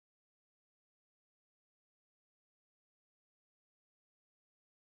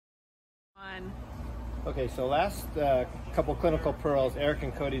Okay, so last couple clinical pearls, Eric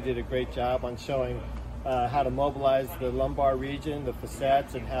and Cody did a great job on showing how to mobilize the lumbar region, the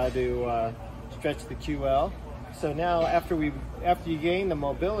facets, and how to stretch the QL. So now after you gain the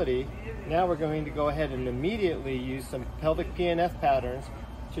mobility, now we're going to go ahead and immediately use some pelvic PNF patterns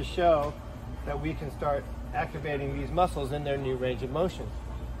to show that we can start activating these muscles in their new range of motion.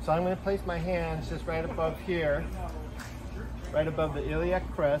 So I'm going to place my hands just right above here, right above the iliac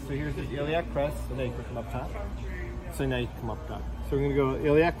crest. So here's the iliac crest. So now you can come up top. So now you come up top. So we're going to go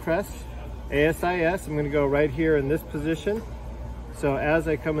iliac crest, ASIS. I'm going to go right here in this position. So as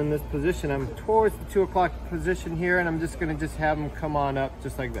I come in this position, I'm towards the 2 o'clock position here, and I'm just going to have them come on up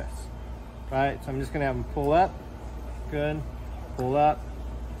just like this. Right? So I'm just going to have them pull up, good, pull up,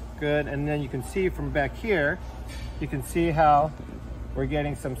 good. And then you can see from back here, you can see how we're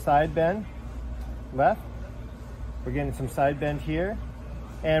getting some side bend left. We're getting some side bend here,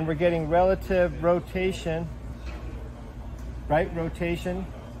 and we're getting relative rotation, right rotation,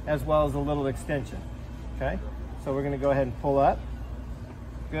 as well as a little extension, okay? So we're gonna go ahead and pull up,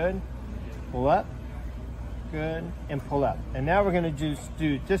 good, pull up, good, and pull up. And now we're gonna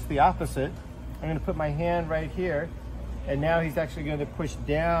do just the opposite. I'm gonna put my hand right here, and now he's actually gonna push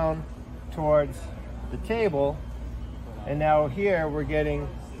down towards the table, and now here we're getting,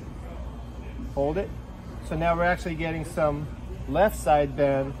 hold it. So now we're actually getting some left side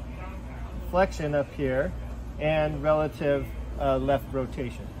bend flexion up here and relative left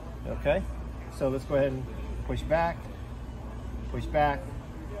rotation, okay? So let's go ahead and push back, push back,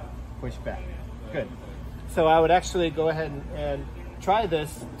 push back. Good. So I would actually go ahead and try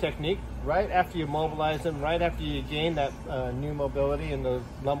this technique right after you mobilize them, right after you gain that new mobility in the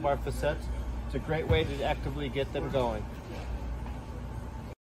lumbar facets. It's a great way to actively get them going.